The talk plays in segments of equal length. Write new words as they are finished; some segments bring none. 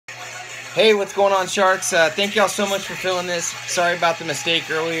Hey, what's going on, Sharks? Thank y'all so much for filling this. Sorry about the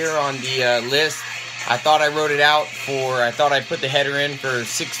mistake earlier on the list. I thought I wrote it out I thought I put the header in for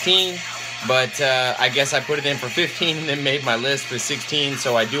 16, but I guess I put it in for 15 and then made my list for 16,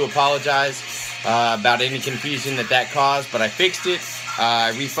 so I do apologize about any confusion that caused, but I fixed it.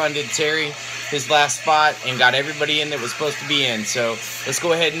 I refunded Terry his last spot and got everybody in that was supposed to be in. So let's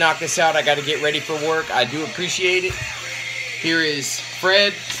go ahead and knock this out. I got to get ready for work. I do appreciate it. Here is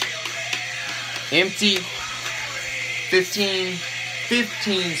Fred. Empty. 15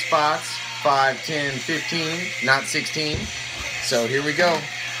 spots. 5, 10, 15, not 16. So here we go.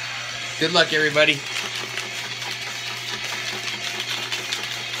 Good luck, everybody.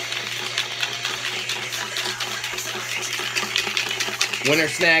 Winner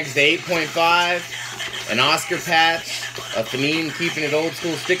snags the 8.5, an Oscar patch, a Fanine Keeping It Old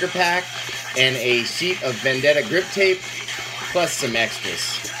School sticker pack, and a sheet of Vendetta grip tape, plus some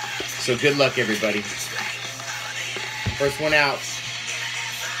extras. So good luck, everybody. First one out.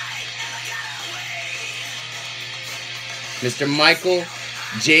 Mr. Michael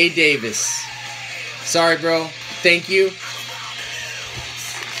J. Davis. Sorry, bro. Thank you.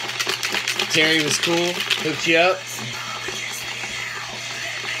 Terry was cool. Hooked you up.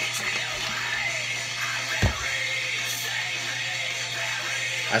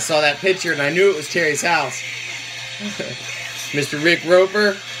 I saw that picture and I knew it was Terry's house. Mr. Rick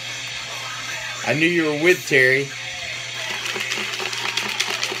Roper. I knew you were with Terry.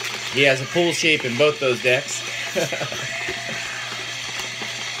 He has a pool shape in both those decks.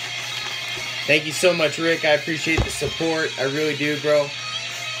 Thank you so much, Rick. I appreciate the support. I really do, bro.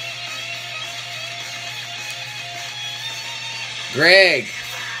 Greg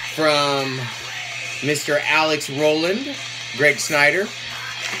from Mr. Alex Rowland. Greg Snyder.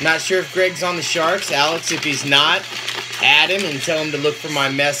 Not sure if Greg's on the Sharks. Alex, if he's not, add him and tell him to look for my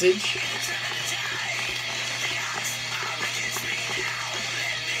message.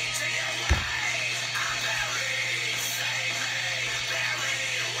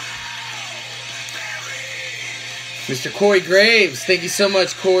 Mr. Corey Graves, thank you so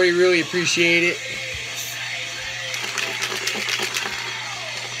much, Corey. Really appreciate it.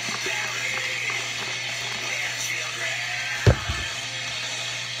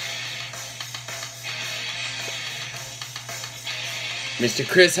 Mr.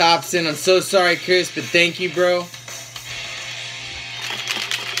 Chris Hobson, I'm so sorry, Chris, but thank you, bro.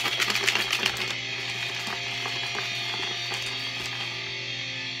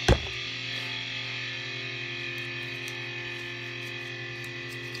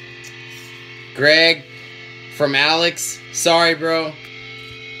 Greg from Alex, sorry, bro.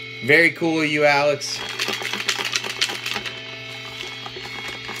 Very cool of you, Alex.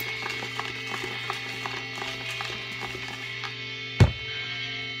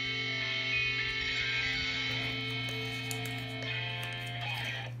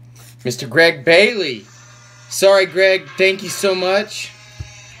 Mr. Greg Bailey. Sorry, Greg. Thank you so much.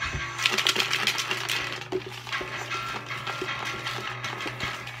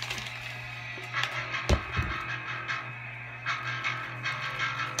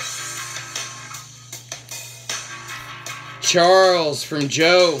 Charles from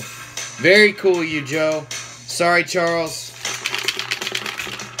Joe. Very cool of you, Joe. Sorry, Charles.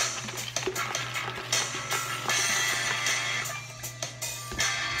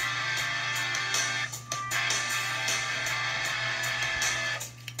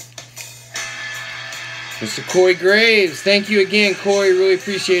 Mr. Corey Graves, thank you again, Corey. Really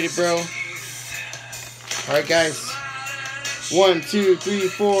appreciate it, bro. All right, guys. 1, 2, 3,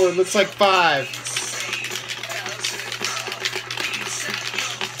 4. Looks like 5.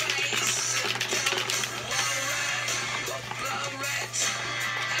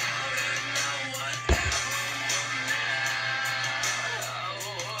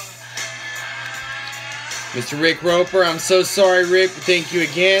 Mr. Rick Roper, I'm so sorry, Rick. Thank you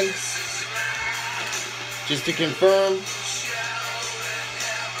again. Just to confirm.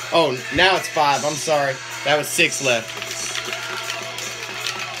 Oh, now it's 5. I'm sorry. That was 6 left.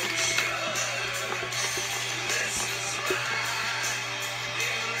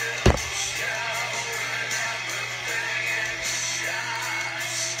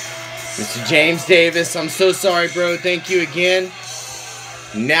 Mr. James Davis, I'm so sorry, bro. Thank you again.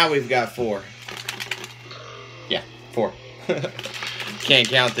 Now we've got 4. Yeah, 4. Can't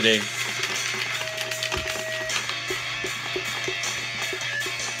count today.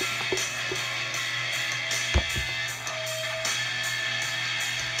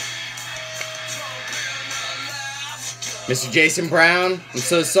 Mr. Jason Brown, I'm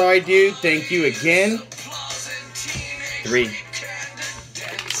so sorry, dude. Thank you again. 3.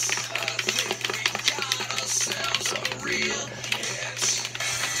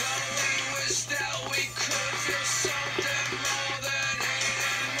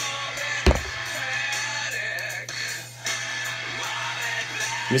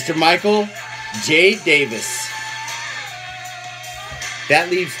 Mr. Michael J. Davis. That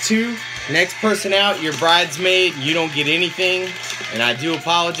leaves 2. Next person out, your bridesmaid. You don't get anything, and I do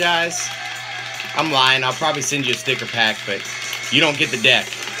apologize. I'm lying. I'll probably send you a sticker pack, but you don't get the deck.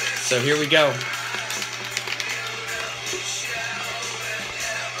 So here we go.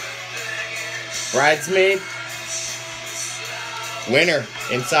 Bridesmaid. Winner.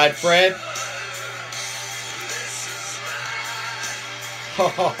 Inside Fred.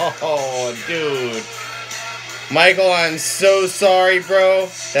 Oh, dude. Michael, I'm so sorry, bro.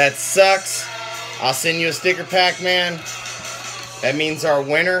 That sucks. I'll send you a sticker pack, man. That means our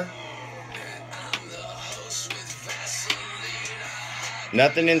winner.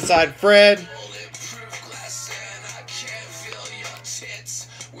 Nothing inside Fred.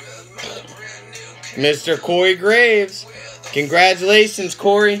 Mr. Corey Graves. Congratulations,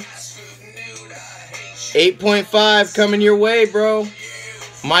 Corey. 8.5 coming your way, bro.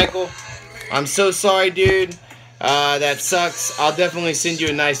 Michael, I'm so sorry, dude. That sucks. I'll definitely send you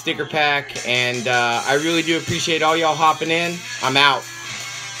a nice sticker pack, and I really do appreciate all y'all hopping in. I'm out.